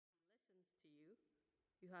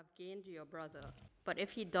You have gained your brother. But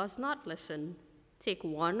if he does not listen, take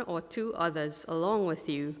 1 or 2 others along with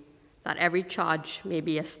you, that every charge may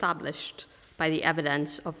be established by the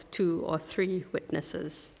evidence of 2 or 3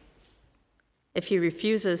 witnesses. If he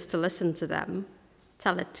refuses to listen to them,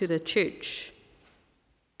 tell it to the church.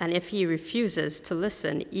 And if he refuses to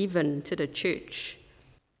listen even to the church,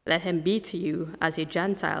 let him be to you as a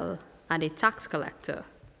Gentile and a tax collector.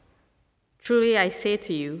 Truly I say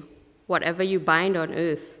to you, whatever you bind on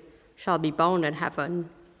earth shall be bound in heaven,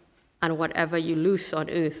 and whatever you loose on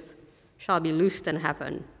earth shall be loosed in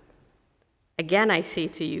heaven. Again I say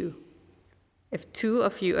to you, if 2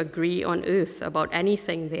 of you agree on earth about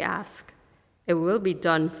anything they ask, it will be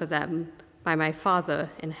done for them by my Father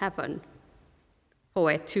in heaven. For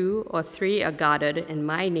where 2 or 3 are gathered in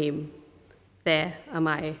my name, there am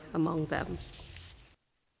I among them.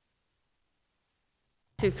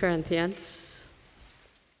 2 Corinthians.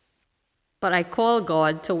 But I call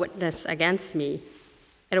God to witness against me.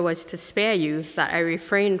 It was to spare you that I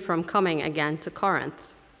refrained from coming again to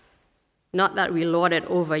Corinth. Not that we lord it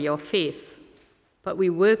over your faith, but we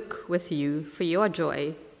work with you for your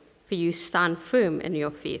joy, for you stand firm in your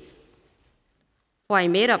faith. For I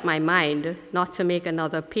made up my mind not to make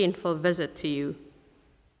another painful visit to you.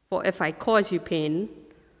 For if I cause you pain,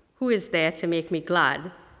 who is there to make me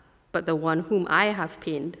glad but the one whom I have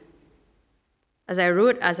pained? I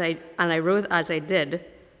wrote as I did,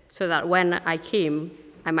 so that when I came,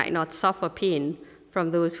 I might not suffer pain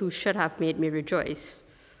from those who should have made me rejoice.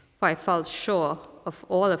 For I felt sure of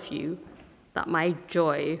all of you that my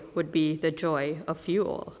joy would be the joy of you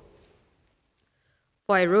all.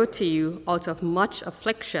 For I wrote to you out of much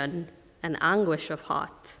affliction and anguish of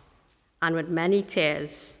heart, and with many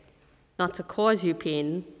tears, not to cause you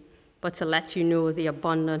pain, but to let you know the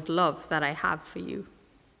abundant love that I have for you.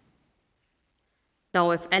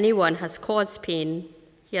 Now, if anyone has caused pain,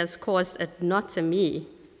 he has caused it not to me,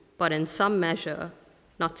 but in some measure,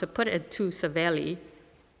 not to put it too severely,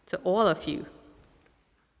 to all of you.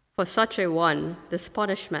 For such a one, this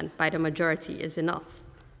punishment by the majority is enough.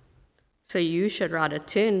 So you should rather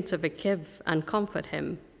turn to forgive and comfort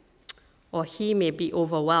him, or he may be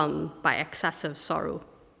overwhelmed by excessive sorrow.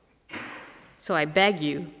 So I beg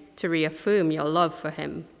you to reaffirm your love for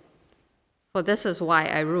him. For this is why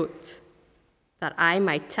I wrote, that I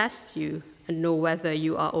might test you and know whether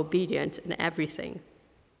you are obedient in everything.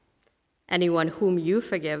 Anyone whom you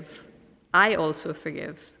forgive, I also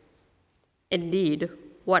forgive. Indeed,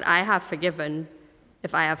 what I have forgiven,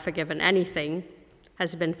 if I have forgiven anything,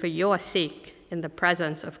 has been for your sake in the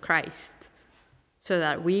presence of Christ, so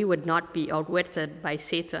that we would not be outwitted by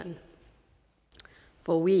Satan.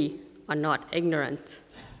 For we are not ignorant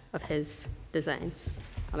of his designs.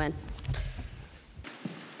 Amen.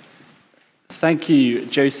 Thank you,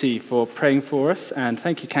 Josie, for praying for us, and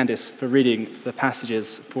thank you, Candice, for reading the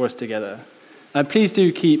passages for us together. Please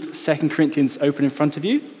do keep 2 Corinthians open in front of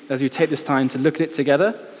you as you take this time to look at it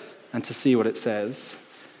together and to see what it says.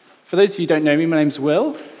 For those of you who don't know me, my name's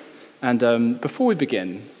Will, and before we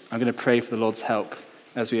begin, I'm going to pray for the Lord's help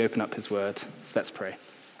as we open up his word. So let's pray.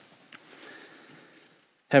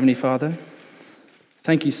 Heavenly Father,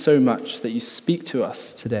 thank you so much that you speak to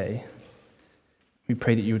us today. We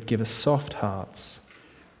pray that you would give us soft hearts,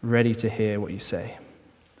 ready to hear what you say.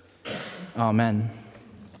 Amen.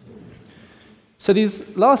 So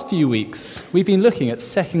these last few weeks, we've been looking at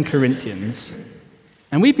 2 Corinthians,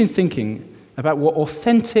 and we've been thinking about what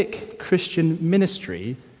authentic Christian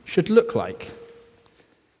ministry should look like.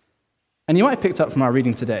 And you might have picked up from our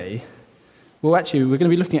reading today, well, actually, we're going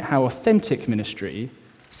to be looking at how authentic ministry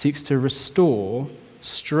seeks to restore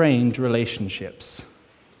strained relationships.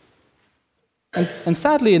 And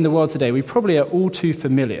sadly, in the world today, we probably are all too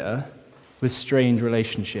familiar with strained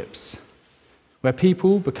relationships, where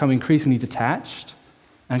people become increasingly detached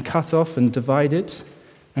and cut off and divided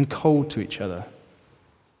and cold to each other.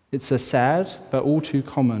 It's a sad but all too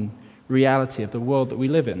common reality of the world that we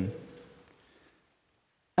live in.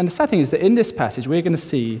 And the sad thing is that in this passage, we're going to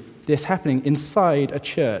see this happening inside a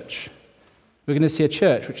church. We're going to see a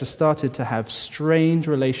church which has started to have strained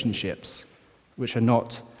relationships which are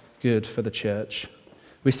not good for the church.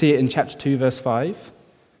 We see it in chapter 2, verse 5,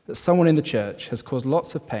 that someone in the church has caused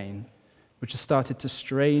lots of pain, which has started to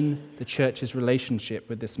strain the church's relationship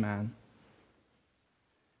with this man.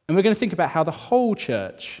 And we're going to think about how the whole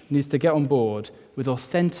church needs to get on board with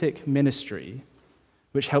authentic ministry,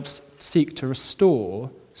 which helps seek to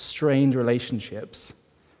restore strained relationships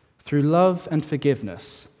through love and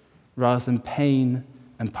forgiveness rather than pain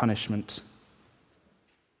and punishment.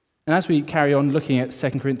 And as we carry on looking at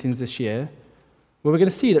 2 Corinthians this year, well, we're going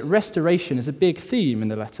to see that restoration is a big theme in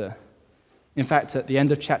the letter. In fact, at the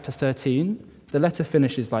end of chapter 13, the letter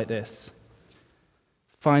finishes like this.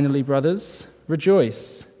 Finally, brothers,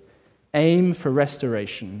 rejoice, aim for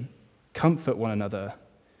restoration, comfort one another,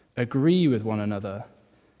 agree with one another,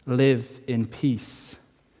 live in peace.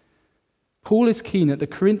 Paul is keen that the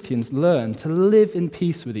Corinthians learn to live in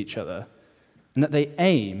peace with each other and that they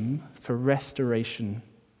aim for restoration.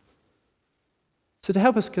 So to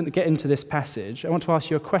help us get into this passage, I want to ask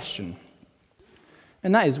you a question.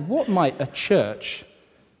 And that is, what might cause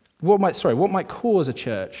a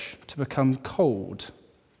church to become cold?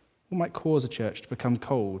 What might cause a church to become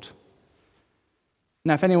cold?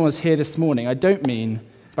 Now, if anyone was here this morning, I don't mean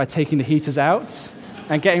by taking the heaters out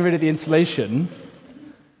and getting rid of the insulation.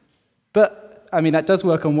 But, that does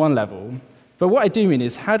work on one level. But what I do mean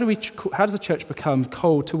is, how does a church become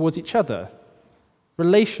cold towards each other?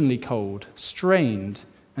 Relationally cold, strained,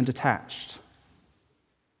 and detached.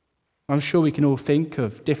 I'm sure we can all think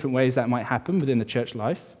of different ways that might happen within the church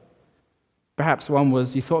life. Perhaps one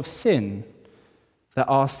was you thought of sin, that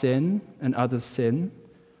our sin and others' sin,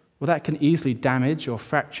 well, that can easily damage or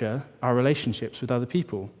fracture our relationships with other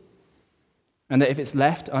people. And that if it's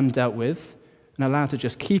left undealt with and allowed to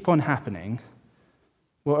just keep on happening,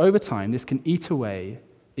 well, over time, this can eat away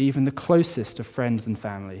even the closest of friends and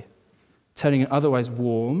family, turning an otherwise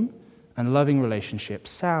warm and loving relationship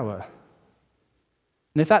sour.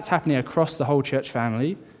 And if that's happening across the whole church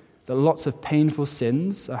family, that lots of painful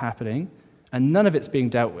sins are happening, and none of it's being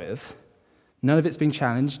dealt with, none of it's being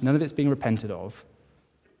challenged, none of it's being repented of,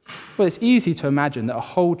 well, it's easy to imagine that a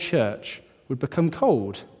whole church would become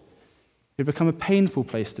cold. It would become a painful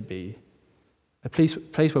place to be, a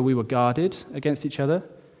place where we were guarded against each other,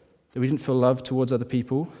 that we didn't feel love towards other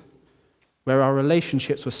people, where our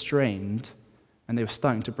relationships were strained and they were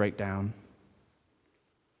starting to break down.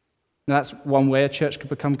 Now, that's one way a church could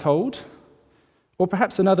become cold. Or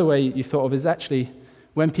perhaps another way you thought of is actually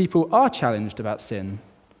when people are challenged about sin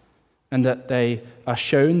and that they are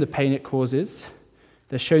shown the pain it causes,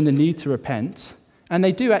 they're shown the need to repent, and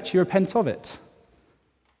they do actually repent of it.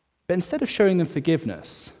 But instead of showing them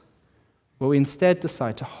forgiveness, well, we instead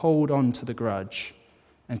decide to hold on to the grudge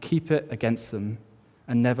and keep it against them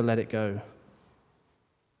and never let it go.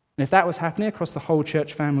 And if that was happening across the whole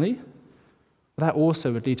church family, well, that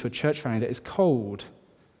also would lead to a church family that is cold,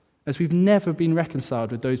 as we've never been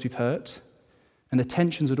reconciled with those we've hurt, and the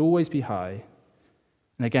tensions would always be high.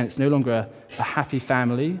 And again, it's no longer a happy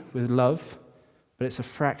family with love, but it's a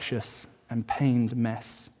fractious and pained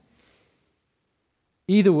mess.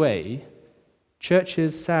 Either way,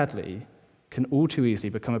 churches, sadly, can all too easily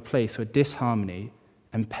become a place where disharmony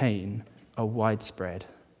and pain are widespread.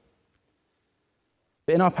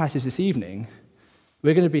 But in our passage this evening,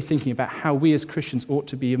 we're going to be thinking about how we as Christians ought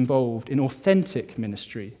to be involved in authentic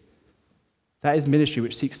ministry. That is ministry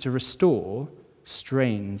which seeks to restore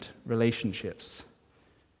strained relationships.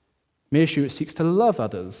 Ministry which seeks to love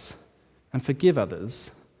others and forgive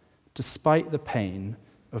others despite the pain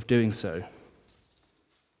of doing so.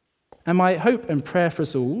 And my hope and prayer for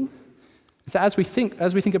us all is that as we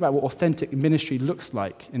think about what authentic ministry looks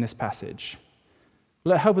like in this passage,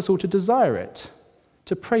 will it help us all to desire it,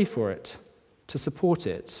 to pray for it, to support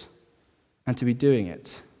it, and to be doing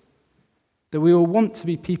it. That we will want to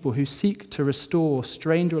be people who seek to restore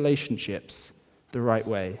strained relationships the right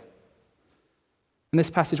way. And this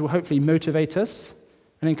passage will hopefully motivate us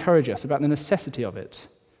and encourage us about the necessity of it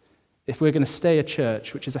if we're going to stay a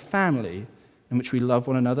church which is a family in which we love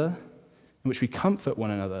one another, in which we comfort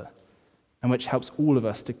one another, and which helps all of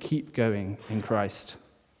us to keep going in Christ.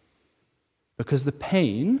 Because the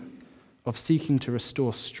pain of seeking to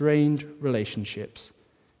restore strained relationships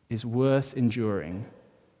is worth enduring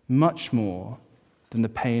much more than the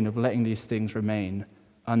pain of letting these things remain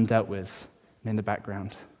undealt with and in the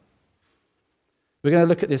background. We're going to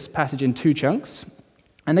look at this passage in two chunks,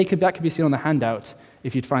 and that can be seen on the handout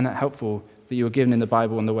if you'd find that helpful that you were given in the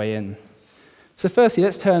Bible on the way in. So firstly,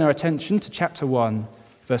 let's turn our attention to chapter 1,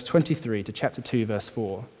 verse 23 to chapter 2, verse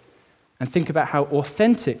 4, and think about how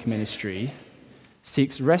authentic ministry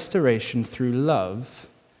seeks restoration through love,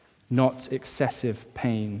 not excessive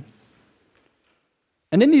pain.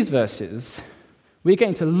 And in these verses, we're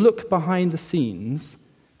going to look behind the scenes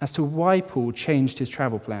as to why Paul changed his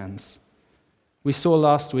travel plans. We saw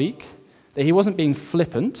last week that he wasn't being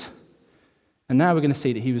flippant, and now we're going to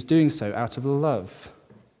see that he was doing so out of love.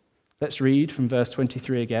 Let's read from verse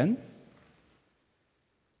 23 again.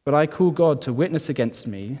 But I call God to witness against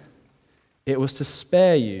me, it was to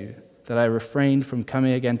spare you that I refrained from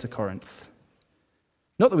coming again to Corinth.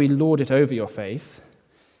 Not that we lord it over your faith,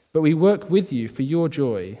 but we work with you for your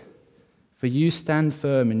joy, for you stand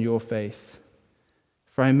firm in your faith.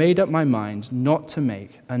 for I made up my mind not to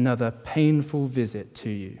make another painful visit to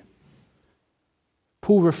you."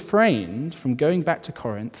 Paul refrained from going back to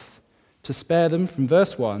Corinth to spare them, from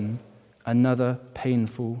verse 1, another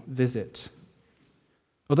painful visit.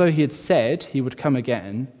 Although he had said he would come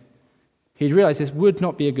again, he realized this would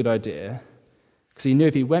not be a good idea, because he knew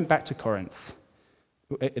if he went back to Corinth,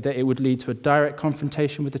 that it would lead to a direct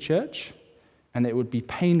confrontation with the church, and that it would be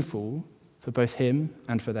painful for both him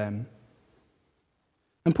and for them.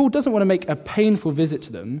 And Paul doesn't want to make a painful visit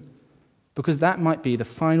to them, because that might be the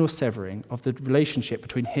final severing of the relationship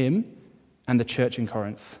between him and the church in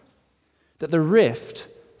Corinth. That the rift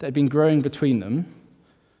that had been growing between them,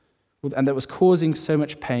 and that was causing so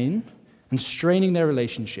much pain and straining their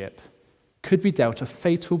relationship, could be dealt a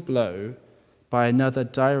fatal blow by another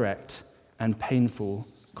direct and painful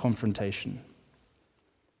confrontation.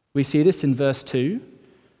 We see this in verse 2,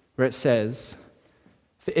 where it says,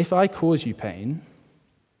 "For if I cause you pain,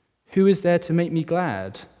 who is there to make me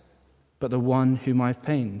glad but the one whom I've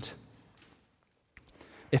pained?"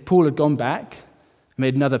 If Paul had gone back and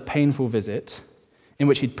made another painful visit, in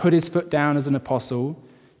which he'd put his foot down as an apostle,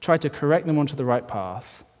 tried to correct them onto the right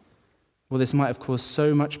path, well, this might have caused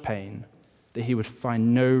so much pain that he would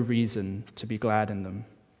find no reason to be glad in them.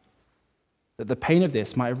 That the pain of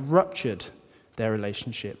this might have ruptured their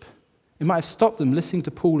relationship. It might have stopped them listening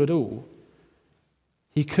to Paul at all.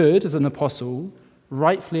 He could, as an apostle,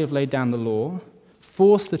 rightfully have laid down the law,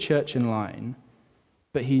 forced the church in line,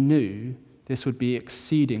 but he knew this would be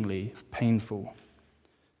exceedingly painful.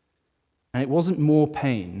 And it wasn't more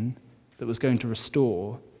pain that was going to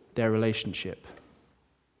restore their relationship.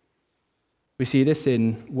 We see this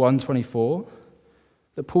in 1:24,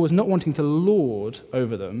 that Paul was not wanting to lord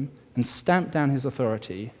over them and stamp down his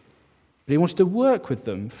authority, but he wanted to work with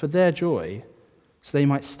them for their joy, so they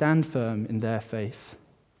might stand firm in their faith.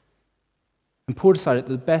 And Paul decided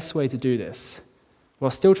that the best way to do this,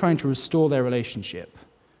 while still trying to restore their relationship,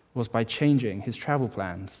 was by changing his travel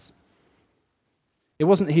plans. It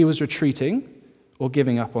wasn't that he was retreating or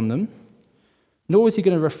giving up on them, nor was he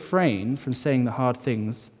going to refrain from saying the hard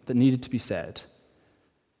things that needed to be said.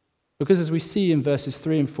 Because as we see in verses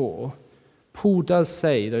 3 and 4, Paul does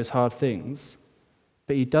say those hard things,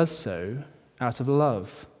 but he does so out of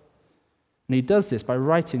love. And he does this by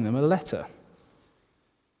writing them a letter.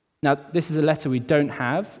 Now, this is a letter we don't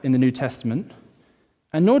have in the New Testament,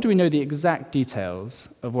 and nor do we know the exact details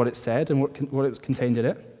of what it said and what it contained in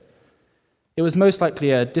it. It was most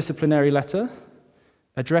likely a disciplinary letter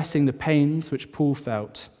addressing the pains which Paul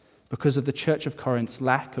felt because of the Church of Corinth's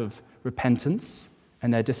lack of repentance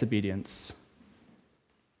and their disobedience.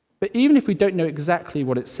 But even if we don't know exactly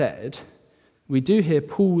what it said, we do hear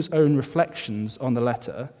Paul's own reflections on the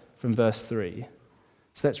letter from verse 3.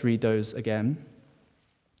 So let's read those again.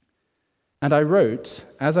 "And I wrote,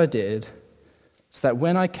 as I did, so that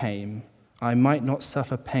when I came, I might not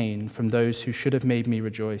suffer pain from those who should have made me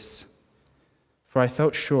rejoice. For I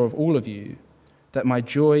felt sure of all of you, that my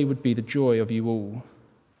joy would be the joy of you all.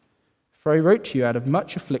 For I wrote to you out of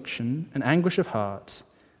much affliction and anguish of heart,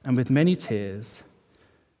 and with many tears,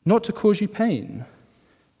 not to cause you pain,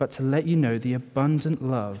 but to let you know the abundant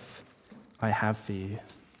love I have for you."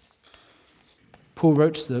 Paul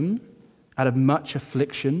wrote to them out of much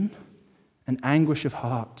affliction and anguish of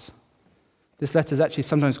heart. This letter is actually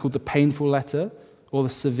sometimes called the painful letter or the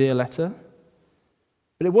severe letter.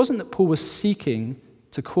 But it wasn't that Paul was seeking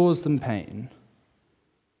to cause them pain.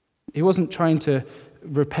 He wasn't trying to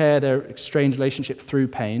repair their strained relationship through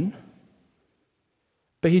pain.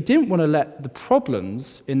 But he didn't want to let the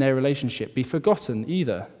problems in their relationship be forgotten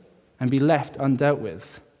either and be left undealt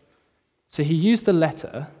with. So he used the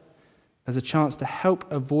letter as a chance to help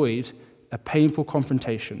avoid a painful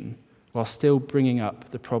confrontation while still bringing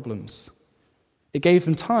up the problems. It gave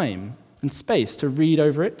them time and space to read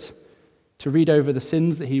over it, to read over the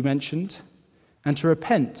sins that he mentioned, and to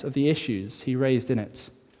repent of the issues he raised in it,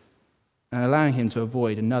 and allowing him to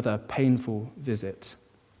avoid another painful visit.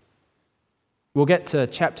 We'll get to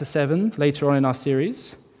chapter 7 later on in our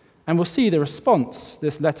series, and we'll see the response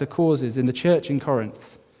this letter causes in the church in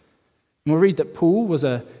Corinth. And we'll read that Paul was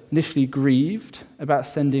initially grieved about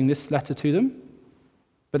sending this letter to them,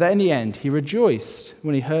 but that in the end he rejoiced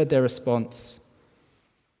when he heard their response.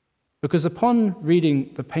 Because upon reading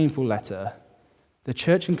the painful letter, the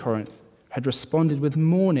church in Corinth had responded with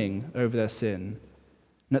mourning over their sin,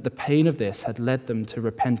 and that the pain of this had led them to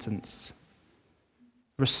repentance,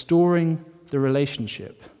 restoring the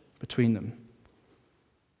relationship between them.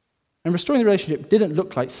 And restoring the relationship didn't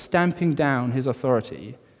look like stamping down his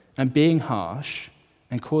authority and being harsh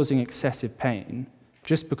and causing excessive pain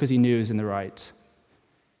just because he knew he was in the right.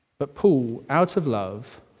 But Paul, out of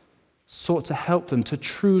love, sought to help them to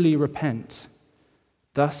truly repent,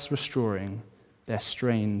 thus restoring their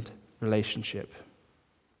strained relationship.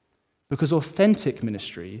 Because authentic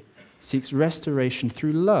ministry seeks restoration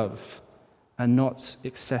through love and not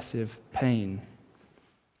excessive pain.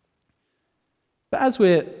 But as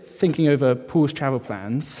we're thinking over Paul's travel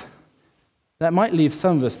plans, that might leave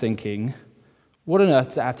some of us thinking, what on earth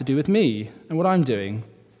does that have to do with me and what I'm doing?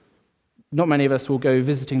 Not many of us will go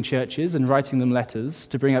visiting churches and writing them letters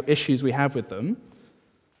to bring up issues we have with them.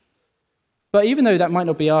 But even though that might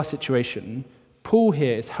not be our situation, Paul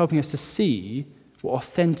here is helping us to see what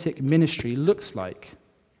authentic ministry looks like.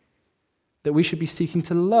 That we should be seeking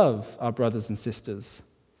to love our brothers and sisters,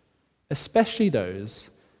 especially those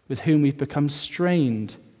with whom we've become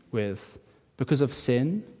strained with because of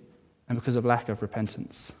sin and because of lack of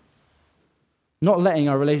repentance. Not letting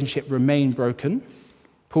our relationship remain broken.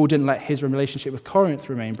 Paul didn't let his relationship with Corinth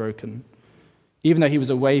remain broken, even though he was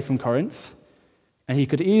away from Corinth, and he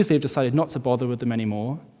could easily have decided not to bother with them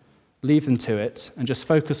anymore, leave them to it, and just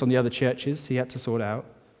focus on the other churches he had to sort out.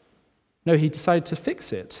 No, he decided to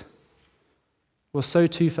fix it. Well, so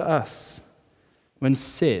too for us. When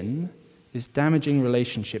sin is damaging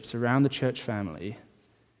relationships around the church family,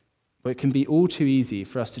 but it can be all too easy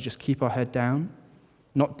for us to just keep our head down,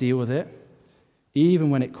 not deal with it, even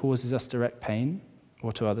when it causes us direct pain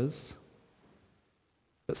or to others.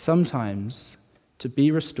 But sometimes, to be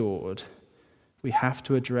restored, we have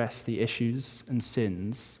to address the issues and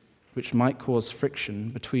sins which might cause friction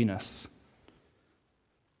between us.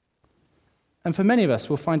 And for many of us,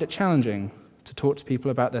 we'll find it challenging to talk to people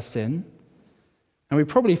about their sin, and we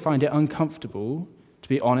probably find it uncomfortable to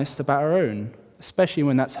be honest about our own, especially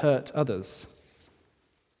when that's hurt others.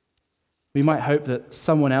 We might hope that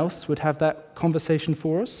someone else would have that conversation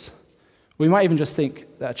for us. We might even just think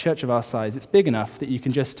that a church of our size, it's big enough that you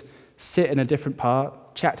can just sit in a different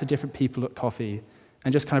part, chat to different people at coffee,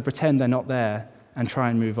 and just kind of pretend they're not there and try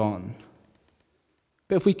and move on.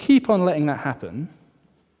 But if we keep on letting that happen,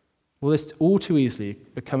 will this all too easily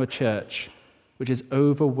become a church which is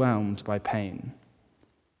overwhelmed by pain,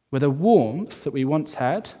 where the warmth that we once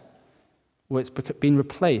had, well, it's been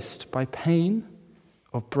replaced by pain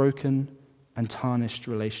of broken and tarnished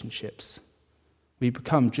relationships. We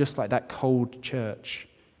become just like that cold church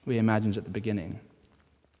we imagined at the beginning.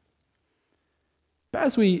 But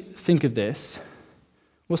as we think of this,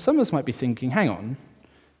 well, some of us might be thinking, hang on,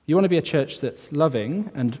 you want to be a church that's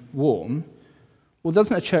loving and warm? Well,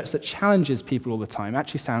 doesn't a church that challenges people all the time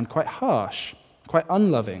actually sound quite harsh, quite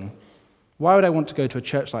unloving? Why would I want to go to a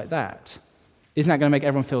church like that? Isn't that going to make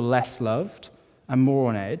everyone feel less loved and more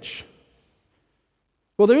on edge?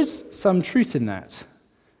 Well, there is some truth in that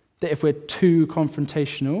if we're too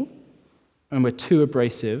confrontational and we're too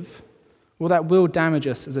abrasive, well, that will damage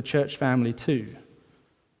us as a church family too.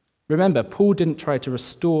 Remember, Paul didn't try to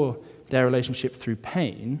restore their relationship through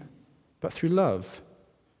pain, but through love.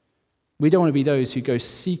 We don't want to be those who go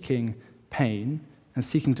seeking pain and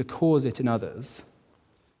seeking to cause it in others.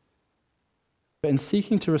 But in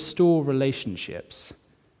seeking to restore relationships,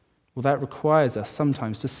 well, that requires us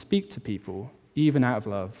sometimes to speak to people, even out of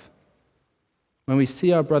love. When we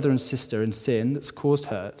see our brother and sister in sin that's caused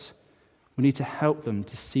hurt, we need to help them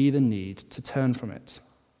to see the need to turn from it.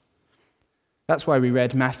 That's why we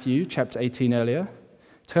read Matthew chapter 18 earlier,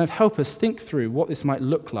 to kind of help us think through what this might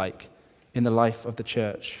look like in the life of the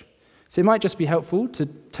church. So it might just be helpful to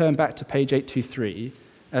turn back to page 823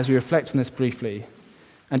 as we reflect on this briefly.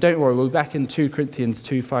 And don't worry, we'll be back in 2 Corinthians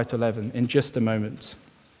 2, 5-11 in just a moment.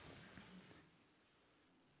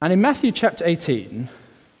 And in Matthew chapter 18,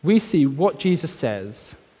 we see what Jesus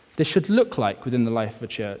says this should look like within the life of a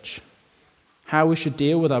church, how we should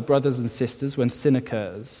deal with our brothers and sisters when sin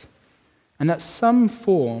occurs, and that some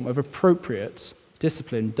form of appropriate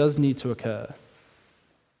discipline does need to occur.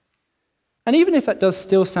 And even if that does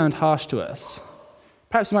still sound harsh to us,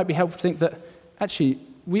 perhaps it might be helpful to think that actually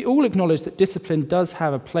we all acknowledge that discipline does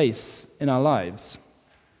have a place in our lives.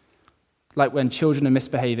 Like when children are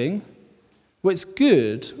misbehaving, well, it's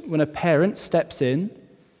good when a parent steps in,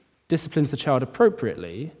 disciplines the child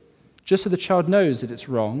appropriately, just so the child knows that it's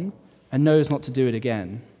wrong and knows not to do it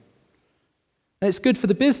again. And it's good for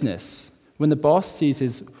the business when the boss sees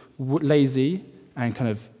his lazy and kind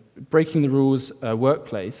of breaking the rules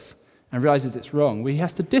workplace and realizes it's wrong. Well, he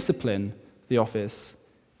has to discipline the office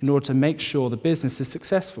in order to make sure the business is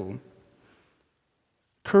successful.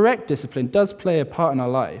 Correct discipline does play a part in our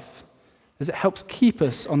life as it helps keep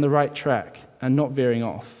us on the right track and not veering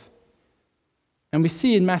off. And we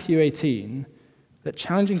see in Matthew 18 that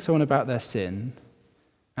challenging someone about their sin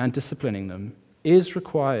and disciplining them is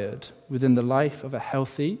required within the life of a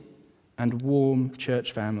healthy and warm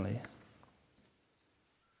church family.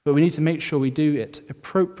 But we need to make sure we do it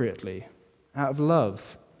appropriately, out of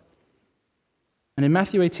love. And in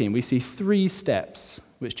Matthew 18, we see 3 steps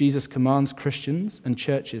which Jesus commands Christians and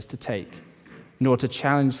churches to take in order to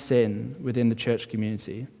challenge sin within the church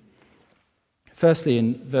community. Firstly,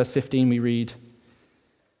 in verse 15, we read,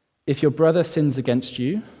 "If your brother sins against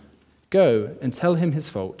you, go and tell him his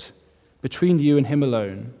fault, between you and him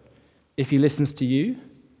alone. If he listens to you,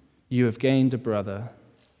 you have gained a brother."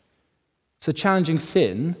 So challenging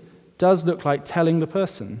sin does look like telling the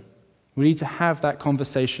person. We need to have that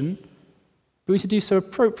conversation, but we need to do so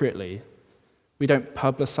appropriately. We don't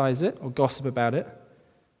publicize it or gossip about it,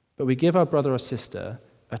 but we give our brother or sister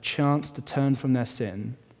a chance to turn from their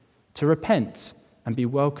sin, to repent and be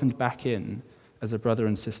welcomed back in as a brother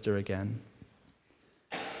and sister again.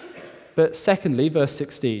 But secondly, verse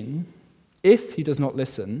 16, "If he does not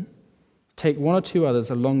listen, take 1 or 2 others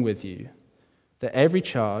along with you, that every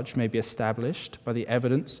charge may be established by the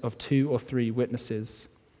evidence of 2 or 3 witnesses."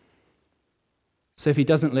 So if he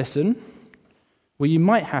doesn't listen, well, you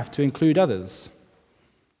might have to include others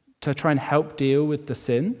to try and help deal with the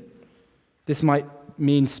sin. This might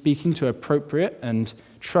mean speaking to appropriate and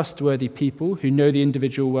trustworthy people who know the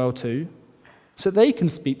individual well too, so they can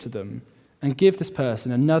speak to them and give this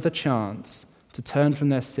person another chance to turn from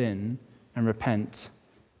their sin and repent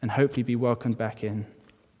and hopefully be welcomed back in.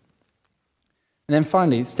 And then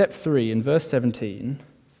finally, step 3 in verse 17,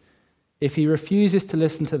 "If he refuses to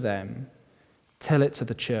listen to them, tell it to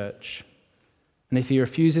the church. And if he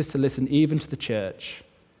refuses to listen even to the church,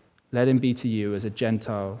 let him be to you as a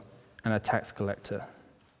Gentile and a tax collector."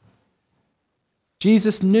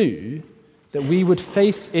 Jesus knew that we would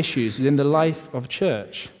face issues within the life of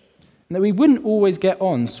church, and that we wouldn't always get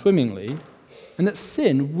on swimmingly, and that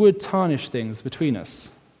sin would tarnish things between us.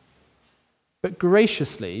 But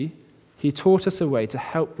graciously, he taught us a way to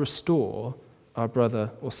help restore our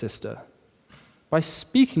brother or sister by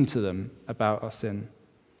speaking to them about our sin,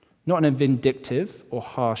 not in a vindictive or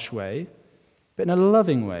harsh way, but in a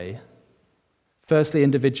loving way. Firstly,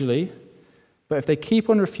 individually, but if they keep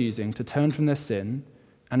on refusing to turn from their sin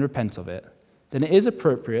and repent of it, then it is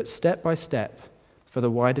appropriate, step by step, for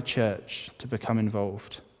the wider church to become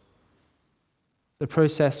involved. The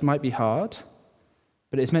process might be hard,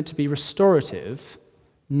 but it's meant to be restorative,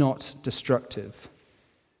 not destructive.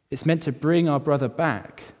 It's meant to bring our brother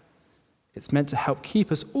back. It's meant to help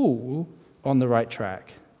keep us all on the right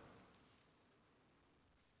track.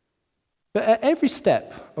 But at every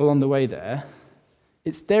step along the way there,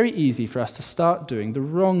 it's very easy for us to start doing the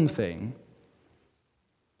wrong thing.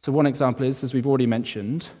 So one example is, as we've already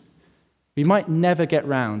mentioned, we might never get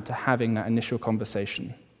round to having that initial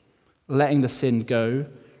conversation, letting the sin go,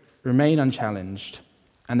 remain unchallenged,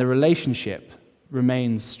 and the relationship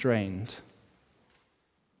remains strained.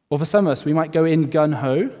 Or for some of us, we might go in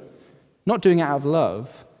gung-ho, not doing it out of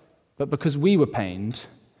love, but because we were pained,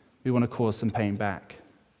 we want to cause some pain back.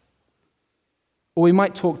 Or we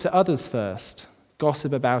might talk to others first,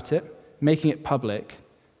 gossip about it, making it public,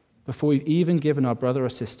 before we've even given our brother or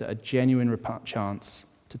sister a genuine chance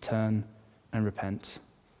to turn and repent.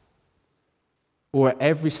 Or at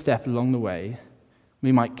every step along the way,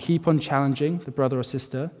 we might keep on challenging the brother or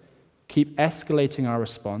sister, keep escalating our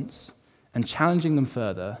response, and challenging them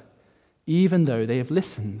further, even though they have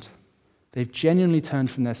listened. They've genuinely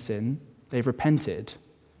turned from their sin, they've repented.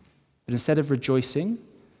 But instead of rejoicing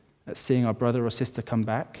at seeing our brother or sister come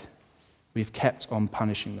back, we've kept on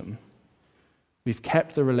punishing them. We've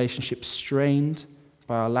kept the relationship strained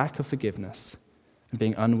by our lack of forgiveness and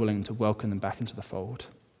being unwilling to welcome them back into the fold.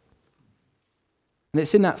 And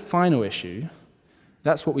it's in that final issue,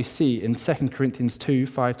 that's what we see in 2 Corinthians 2,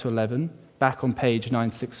 5-11, back on page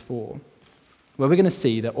 964, where we're going to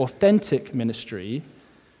see that authentic ministry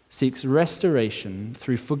seeks restoration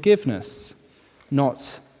through forgiveness,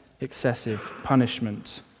 not excessive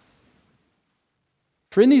punishment.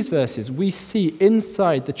 For in these verses, we see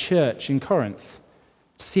inside the church in Corinth,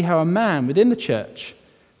 to see how a man within the church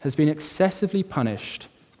has been excessively punished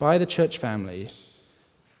by the church family,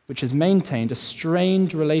 which has maintained a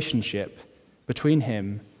strained relationship between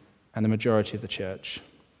him and the majority of the church.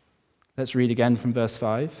 Let's read again from verse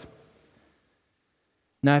 5.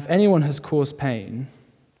 "Now if anyone has caused pain,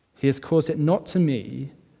 he has caused it not to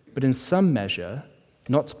me, but in some measure,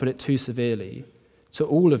 not to put it too severely, to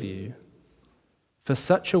all of you. For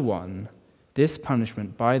such a one, this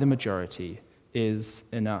punishment by the majority is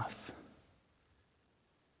enough."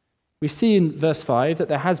 We see in verse 5 that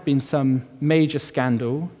there has been some major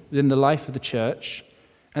scandal within the life of the church,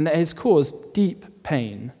 and that it has caused deep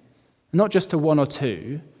pain, not just to 1 or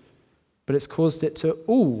 2, but it's caused it to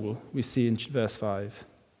all, we see in verse 5.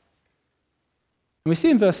 And we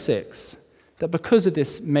see in verse 6 that because of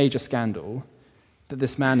this major scandal that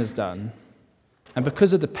this man has done, and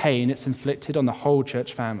because of the pain it's inflicted on the whole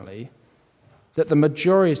church family, that the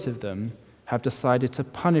majority of them have decided to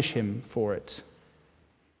punish him for it.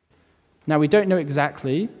 Now, we don't know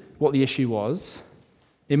exactly what the issue was.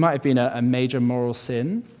 It might have been a major moral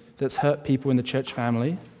sin that's hurt people in the church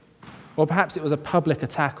family, or perhaps it was a public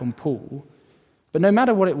attack on Paul. But no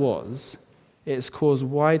matter what it was, it has caused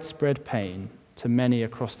widespread pain to many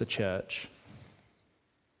across the church.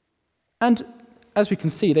 And as we can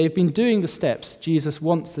see, they've been doing the steps Jesus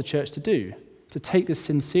wants the church to do, to take this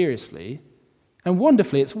sin seriously. And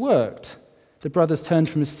wonderfully, it's worked. The brothers turned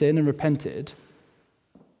from his sin and repented.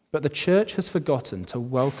 But the church has forgotten to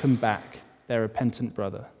welcome back their repentant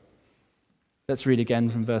brother. Let's read again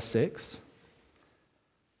from verse 6.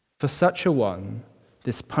 For such a one,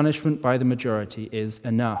 this punishment by the majority is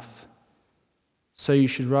enough. So you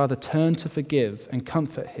should rather turn to forgive and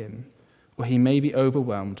comfort him, or he may be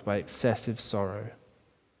overwhelmed by excessive sorrow.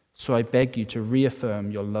 So I beg you to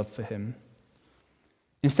reaffirm your love for him.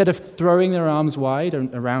 Instead of throwing their arms wide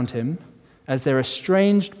around him, as their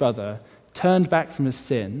estranged brother turned back from his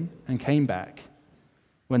sin and came back,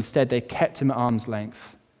 when instead they kept him at arm's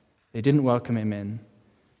length. They didn't welcome him in.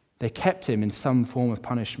 They kept him in some form of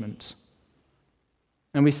punishment.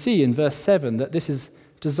 And we see in verse 7 that this is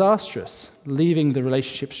disastrous, leaving the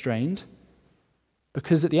relationship strained,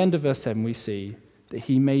 because at the end of verse 7 we see that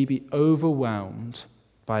he may be overwhelmed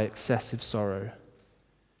by excessive sorrow.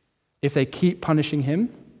 If they keep punishing him,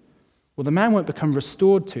 well, the man won't become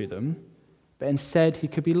restored to them, but instead he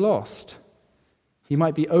could be lost. He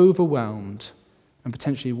might be overwhelmed and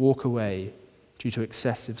potentially walk away due to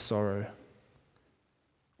excessive sorrow.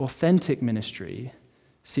 Authentic ministry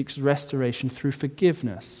seeks restoration through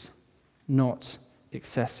forgiveness, not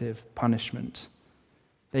excessive punishment.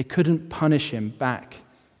 They couldn't punish him back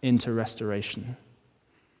into restoration.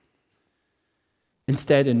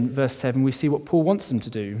 Instead, in verse 7, we see what Paul wants them to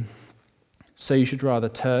do. So you should rather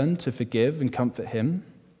turn to forgive and comfort him.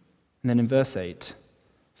 And then in verse 8,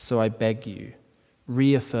 so I beg you,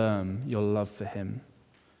 reaffirm your love for him.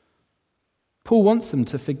 Paul wants them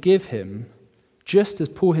to forgive him just as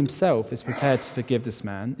Paul himself is prepared to forgive this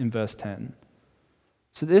man in verse 10,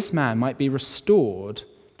 so that this man might be restored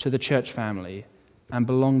to the church family and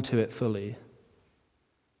belong to it fully.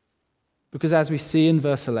 Because as we see in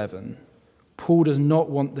verse 11, Paul does not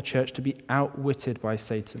want the church to be outwitted by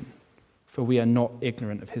Satan, for we are not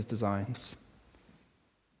ignorant of his designs.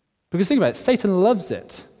 Because think about it, Satan loves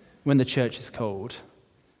it when the church is cold.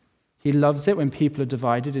 He loves it when people are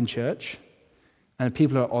divided in church and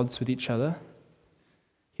people are at odds with each other.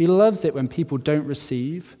 He loves it when people don't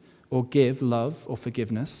receive or give love or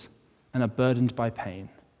forgiveness and are burdened by pain.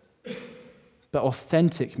 But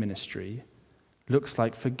authentic ministry looks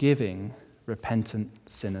like forgiving repentant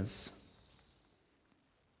sinners.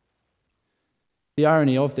 The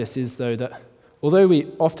irony of this is, though, that although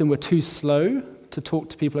we often were too slow to talk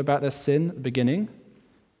to people about their sin at the beginning,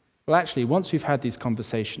 well, actually, once we've had these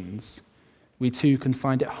conversations, we too can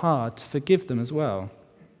find it hard to forgive them as well.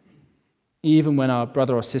 Even when our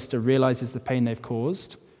brother or sister realizes the pain they've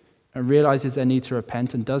caused and realizes their need to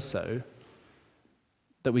repent and does so,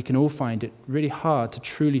 that we can all find it really hard to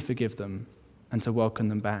truly forgive them and to welcome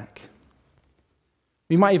them back.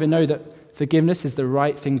 We might even know that forgiveness is the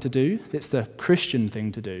right thing to do, it's the Christian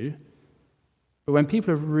thing to do, but when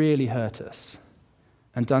people have really hurt us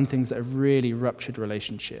and done things that have really ruptured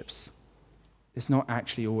relationships, it's not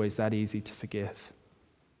actually always that easy to forgive.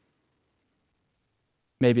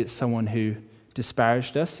 Maybe it's someone who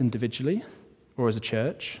disparaged us individually or as a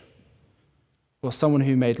church, or someone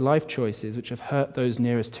who made life choices which have hurt those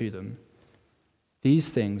nearest to them. These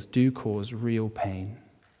things do cause real pain,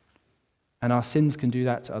 and our sins can do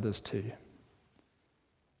that to others too.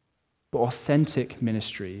 But authentic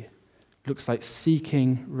ministry looks like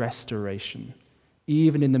seeking restoration,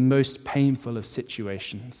 even in the most painful of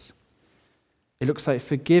situations. It looks like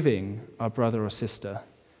forgiving our brother or sister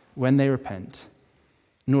when they repent,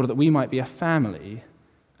 in order that we might be a family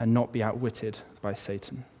and not be outwitted by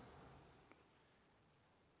Satan.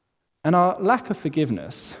 And our lack of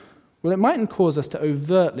forgiveness, well, it mightn't cause us to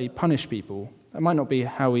overtly punish people. That might not be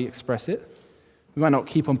how we express it. We might not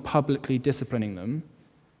keep on publicly disciplining them,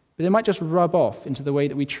 but it might just rub off into the way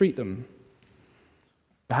that we treat them.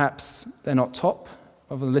 Perhaps they're not top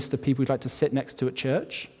of a list of people we'd like to sit next to at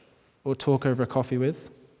church or talk over a coffee with.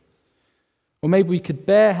 Or maybe we could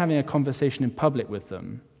bear having a conversation in public with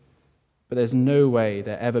them, but there's no way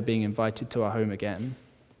they're ever being invited to our home again.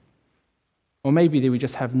 Or maybe that we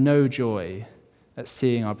just have no joy at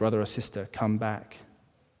seeing our brother or sister come back.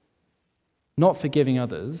 Not forgiving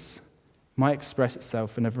others might express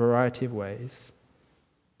itself in a variety of ways,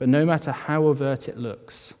 but no matter how overt it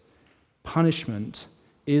looks, punishment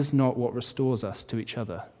is not what restores us to each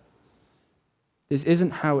other. This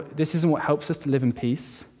isn't what helps us to live in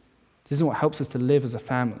peace. This isn't what helps us to live as a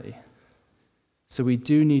family. So we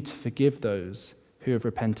do need to forgive those who have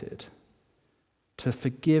repented, to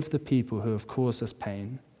forgive the people who have caused us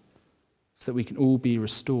pain, so that we can all be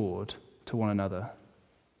restored to one another.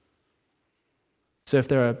 So if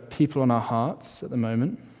there are people on our hearts at the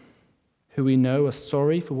moment who we know are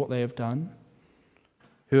sorry for what they have done,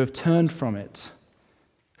 who have turned from it,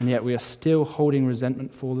 and yet we are still holding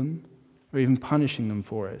resentment for them, or even punishing them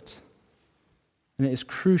for it, then it is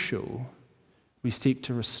crucial we seek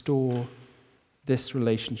to restore this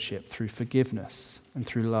relationship through forgiveness and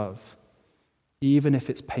through love, even if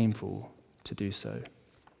it's painful to do so.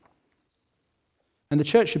 And the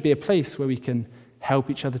church should be a place where we can help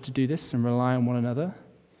each other to do this and rely on one another.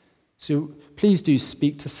 So please do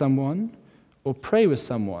speak to someone or pray with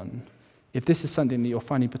someone if this is something that you're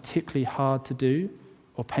finding particularly hard to do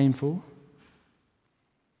or painful.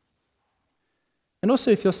 And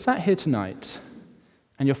also, if you're sat here tonight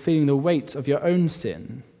and you're feeling the weight of your own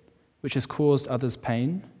sin, which has caused others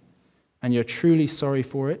pain, and you're truly sorry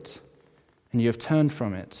for it, and you have turned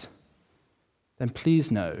from it, then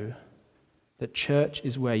please know that church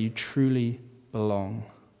is where you truly belong.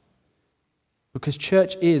 Because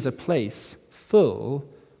church is a place full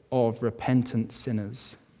of repentant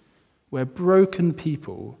sinners, where broken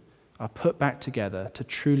people are put back together to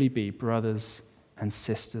truly be brothers and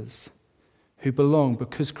sisters who belong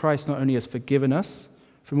because Christ not only has forgiven us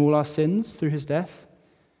from all our sins through his death,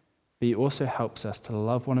 but he also helps us to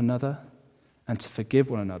love one another and to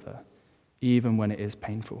forgive one another, even when it is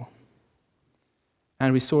painful.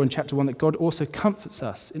 And we saw in chapter 1 that God also comforts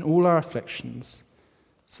us in all our afflictions,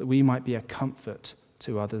 so that we might be a comfort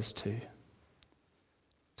to others too.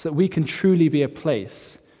 So that we can truly be a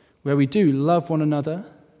place where we do love one another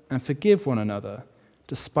and forgive one another,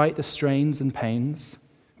 despite the strains and pains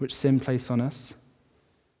which sin places on us,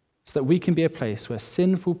 so that we can be a place where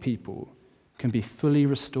sinful people can be fully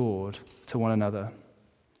restored to one another.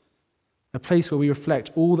 A place where we reflect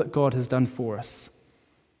all that God has done for us,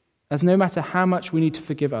 as no matter how much we need to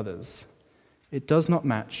forgive others, it does not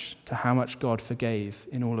match to how much God forgave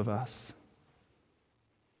in all of us.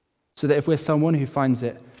 So that if we're someone who finds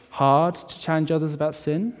it hard to challenge others about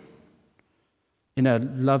sin, in a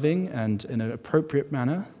loving and in an appropriate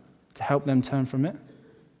manner to help them turn from it,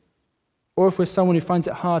 or if we're someone who finds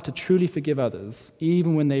it hard to truly forgive others,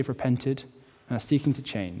 even when they've repented and are seeking to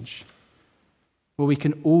change, well, we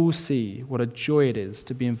can all see what a joy it is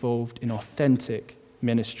to be involved in authentic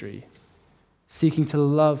ministry, seeking to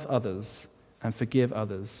love others and forgive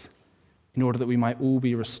others in order that we might all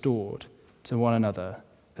be restored to one another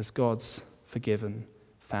as God's forgiven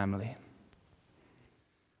family.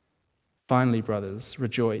 Finally, brothers,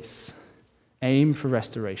 rejoice, aim for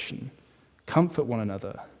restoration, comfort one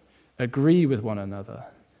another, agree with one another,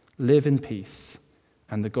 live in peace,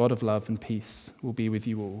 and the God of love and peace will be with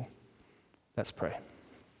you all. Let's pray.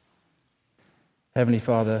 Heavenly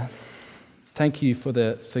Father, thank you for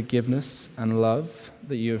the forgiveness and love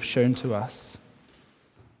that you have shown to us.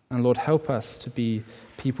 And Lord, help us to be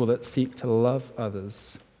people that seek to love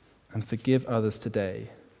others and forgive others today,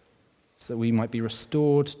 so that we might be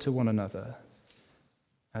restored to one another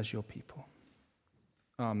as your people.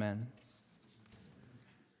 Amen.